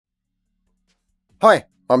Hi,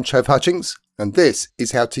 I'm Trev Hutchings, and this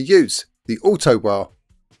is how to use the auto wah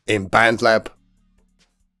in Bandlab.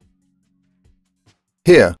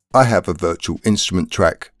 Here I have a virtual instrument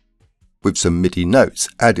track with some MIDI notes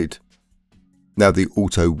added. Now the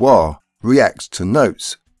auto wah reacts to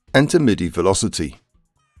notes and to MIDI velocity.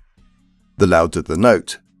 The louder the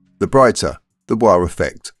note, the brighter the wah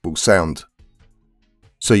effect will sound.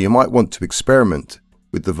 So you might want to experiment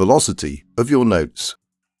with the velocity of your notes.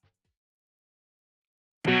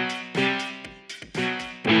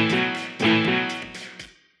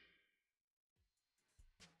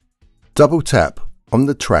 Double tap on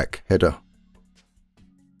the track header.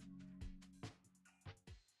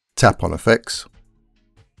 Tap on Effects.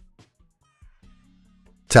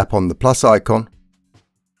 Tap on the plus icon.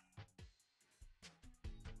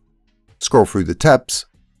 Scroll through the tabs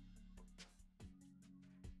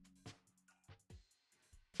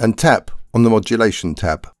and tap on the Modulation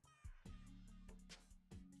tab.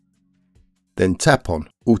 Then tap on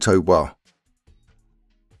Auto Wah.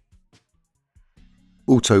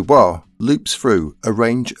 Auto Wah loops through a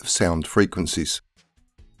range of sound frequencies,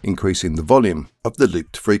 increasing the volume of the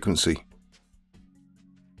looped frequency.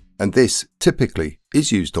 And this typically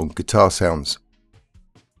is used on guitar sounds.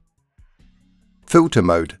 Filter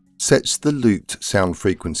mode sets the looped sound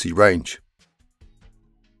frequency range.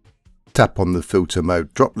 Tap on the filter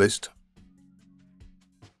mode drop list.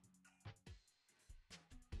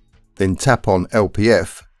 Then tap on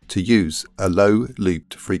LPF to use a low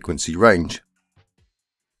looped frequency range.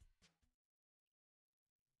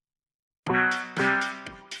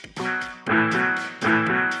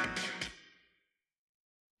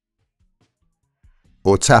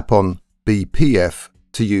 Or tap on BPF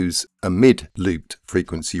to use a mid-looped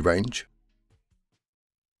frequency range.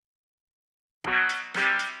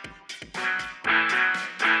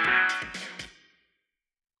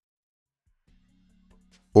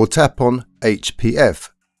 Or tap on HPF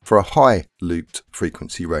for a high looped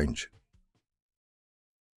frequency range.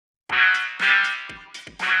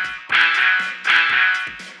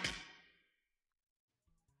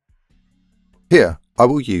 Here I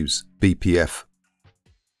will use BPF.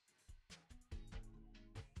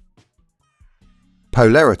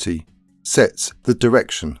 Polarity sets the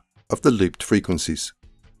direction of the looped frequencies.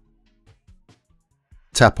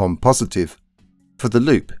 Tap on positive for the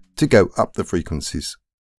loop to go up the frequencies.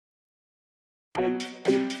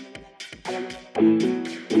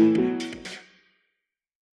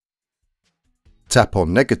 Tap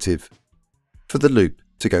on negative for the loop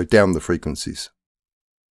to go down the frequencies.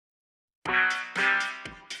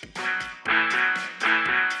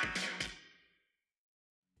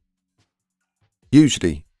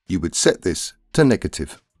 Usually, you would set this to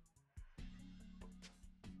negative.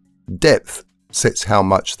 Depth sets how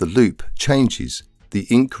much the loop changes the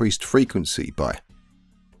increased frequency by.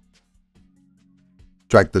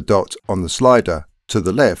 Drag the dot on the slider to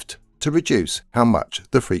the left to reduce how much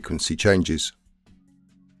the frequency changes.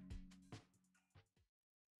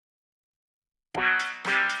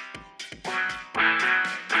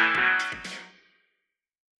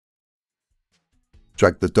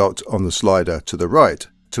 Drag the dot on the slider to the right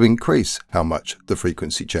to increase how much the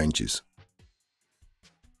frequency changes.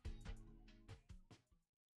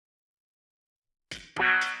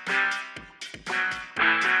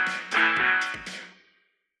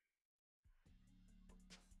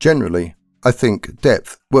 Generally, I think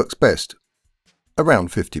depth works best, around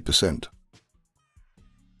 50%.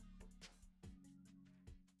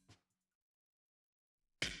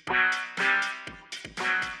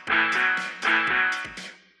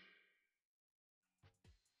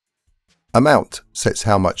 Amount sets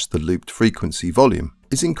how much the looped frequency volume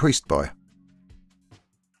is increased by.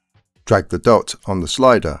 Drag the dot on the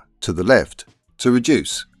slider to the left to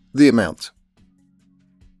reduce the amount.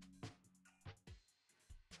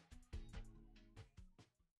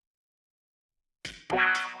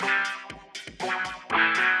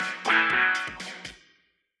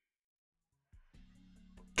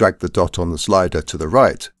 Drag the dot on the slider to the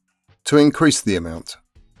right to increase the amount.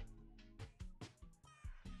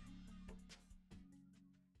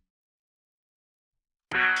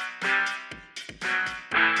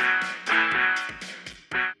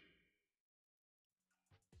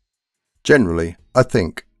 Generally, I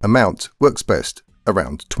think amount works best,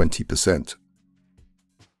 around 20%.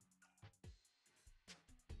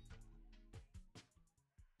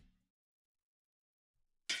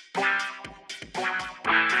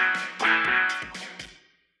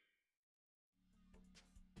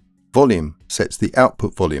 Volume sets the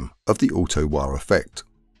output volume of the auto wah effect.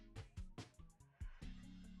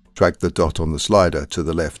 Drag the dot on the slider to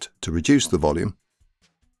the left to reduce the volume.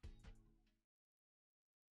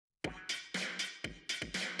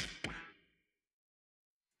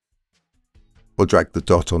 or drag the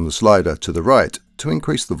dot on the slider to the right to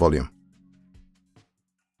increase the volume.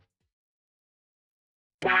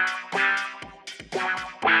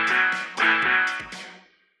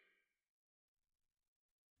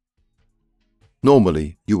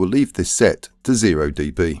 Normally, you will leave this set to 0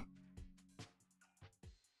 dB.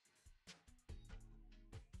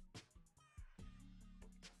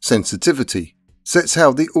 Sensitivity sets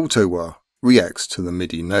how the auto wah reacts to the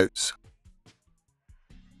MIDI notes.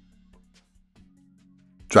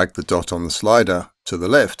 Drag the dot on the slider to the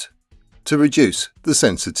left to reduce the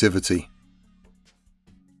sensitivity.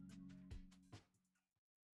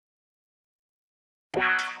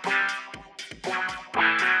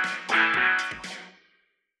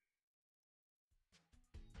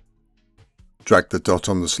 Drag the dot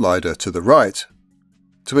on the slider to the right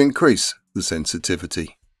to increase the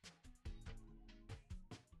sensitivity.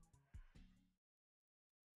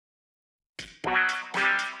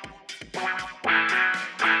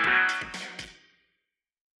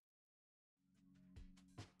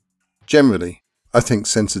 Generally, I think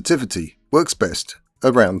sensitivity works best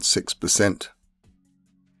around 6%.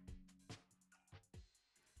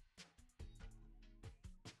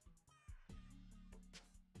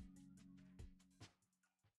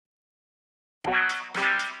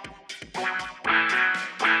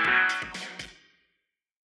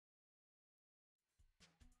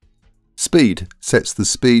 Speed sets the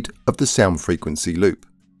speed of the sound frequency loop.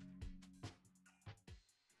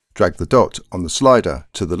 Drag the dot on the slider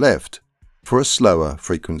to the left for a slower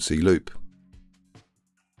frequency loop.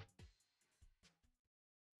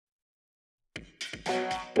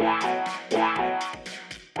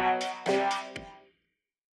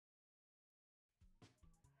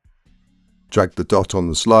 Drag the dot on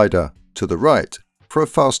the slider to the right for a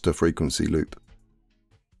faster frequency loop.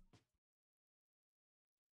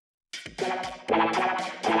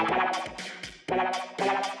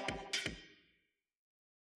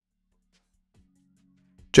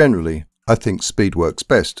 Generally, I think speed works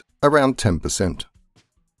best around 10%.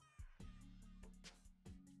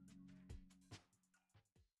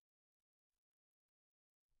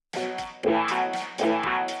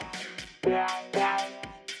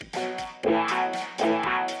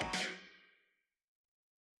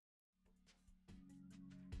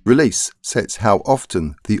 Release sets how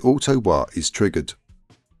often the auto wah is triggered.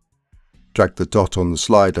 Drag the dot on the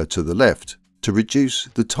slider to the left to reduce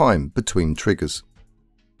the time between triggers.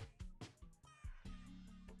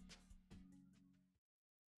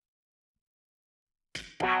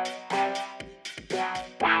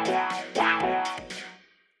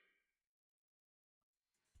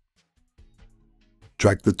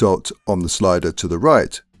 Drag the dot on the slider to the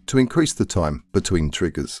right to increase the time between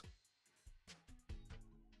triggers.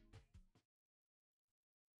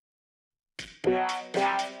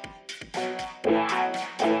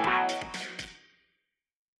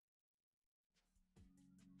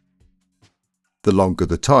 The longer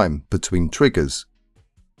the time between triggers,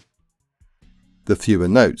 the fewer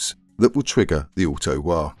notes that will trigger the auto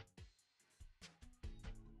wah.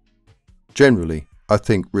 Generally, I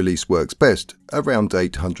think release works best around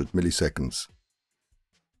 800 milliseconds.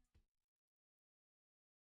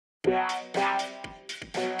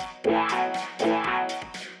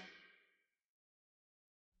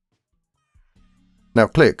 Now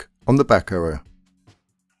click on the back arrow.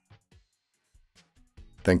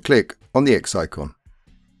 Then click on the X icon.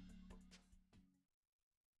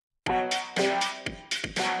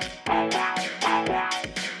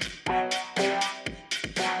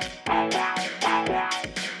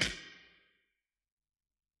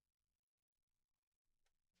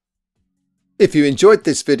 If you enjoyed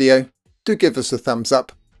this video, do give us a thumbs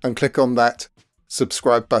up and click on that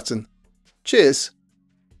subscribe button. Cheers!